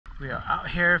We are out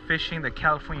here fishing the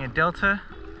California Delta,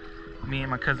 me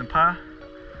and my cousin Pa,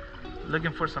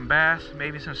 looking for some bass,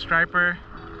 maybe some striper.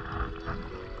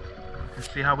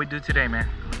 Let's see how we do today, man.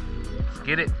 Let's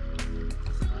get it.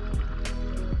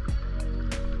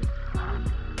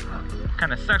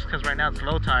 Kind of sucks because right now it's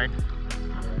low tide,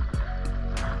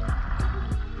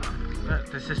 but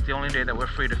this is the only day that we're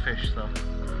free to fish, so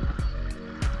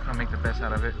I'll make the best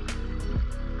out of it.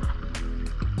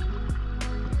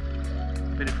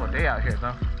 Beautiful day out here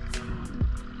though.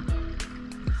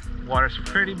 Water's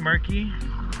pretty murky.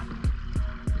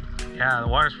 Yeah, the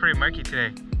water's pretty murky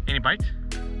today. Any bites?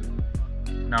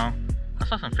 No. I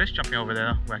saw some fish jumping over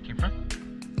there though, where I came from.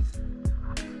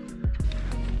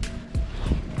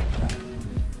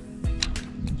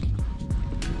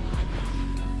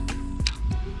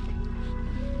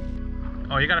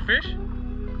 Oh, you got a fish?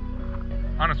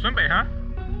 On a swim bait, huh?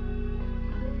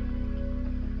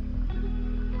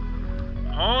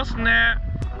 Oh snap!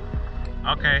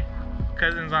 Okay,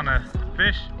 cousin's on a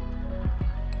fish.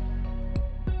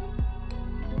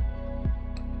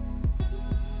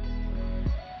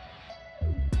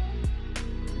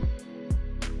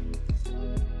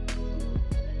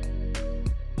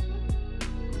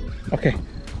 Okay.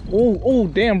 Oh,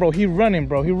 damn, bro. He running,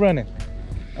 bro. He running.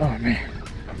 Oh man.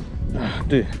 Oh,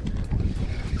 dude.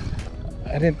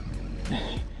 I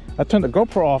turned the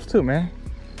GoPro off too, man.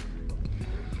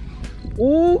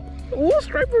 Ooh,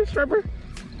 striper.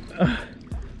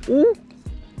 Ooh.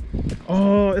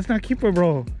 Oh, it's not keeper,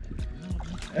 bro.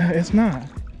 It's not.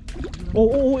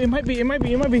 Oh, it might be.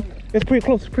 It's pretty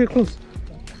close,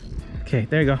 Okay,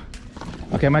 there you go.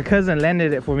 Okay, my cousin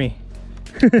landed it for me.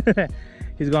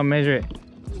 He's gonna measure it.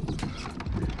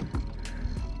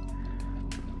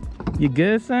 You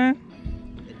good, son?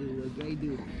 I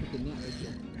do. Put the net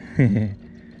right there.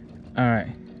 All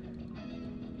right.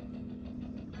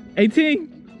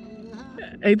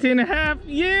 18? 18 and a half.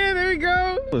 Yeah, there we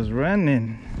go. It was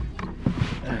running.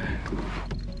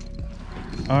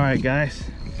 All right, guys.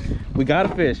 We got a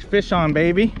fish. Fish on,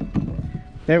 baby.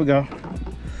 There we go.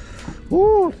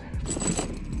 Woo.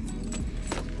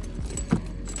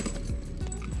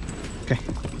 Okay.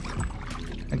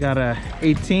 I got a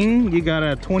 18. You got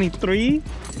a 23.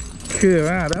 Cool.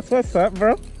 Wow, that's what's up,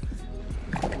 bro.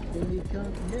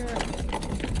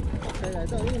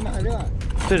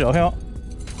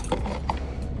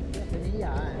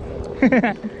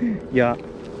 Yeah.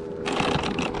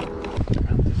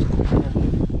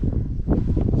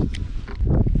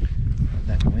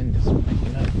 That wind is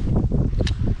waking up.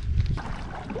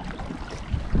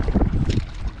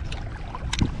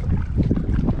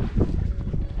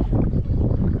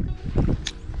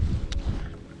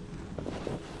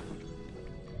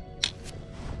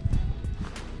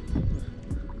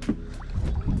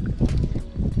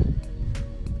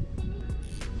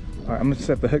 All right, I'm gonna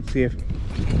set the hook, see if.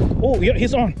 Oh, yeah,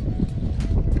 he's on.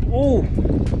 Oh,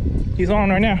 he's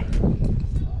on right now.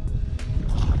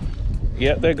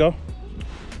 Yeah, there you go.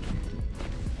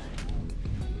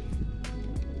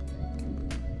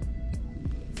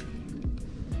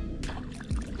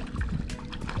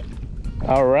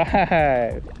 All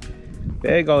right,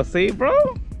 there you go. See, bro.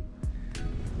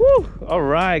 Woo! All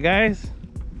right, guys.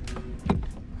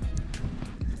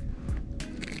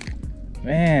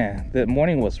 Man, the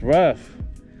morning was rough,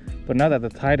 but now that the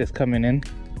tide is coming in,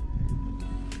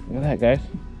 look at that, guys.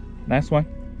 Nice one.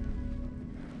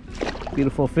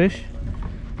 Beautiful fish.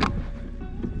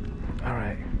 All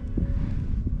right.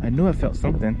 I knew I felt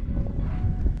something.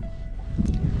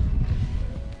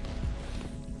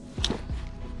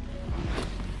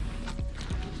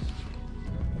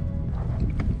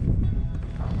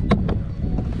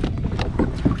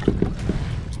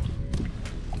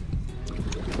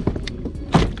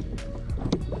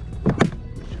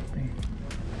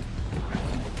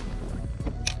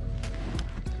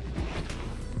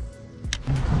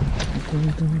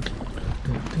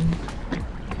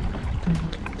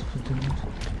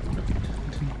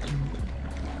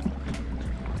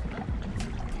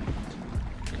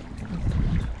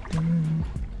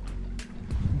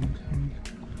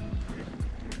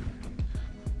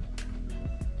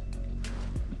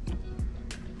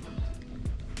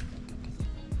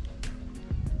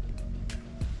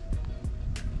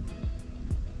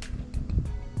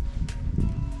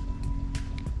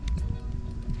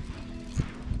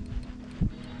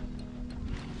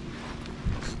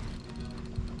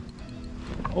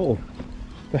 Oh,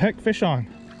 the heck, fish on.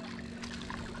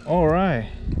 All right.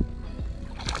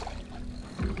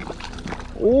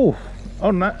 Oh,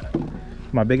 not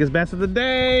my biggest bass of the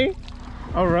day.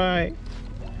 All right.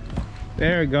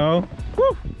 There we go.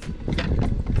 Woo.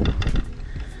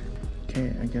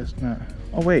 Okay, I guess not.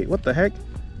 Oh wait, what the heck?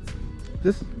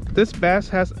 This bass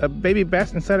has a baby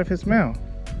bass inside of his mouth.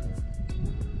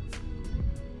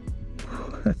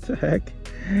 What the heck?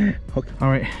 Okay. All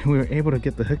right, we were able to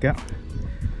get the hook out.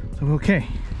 So okay.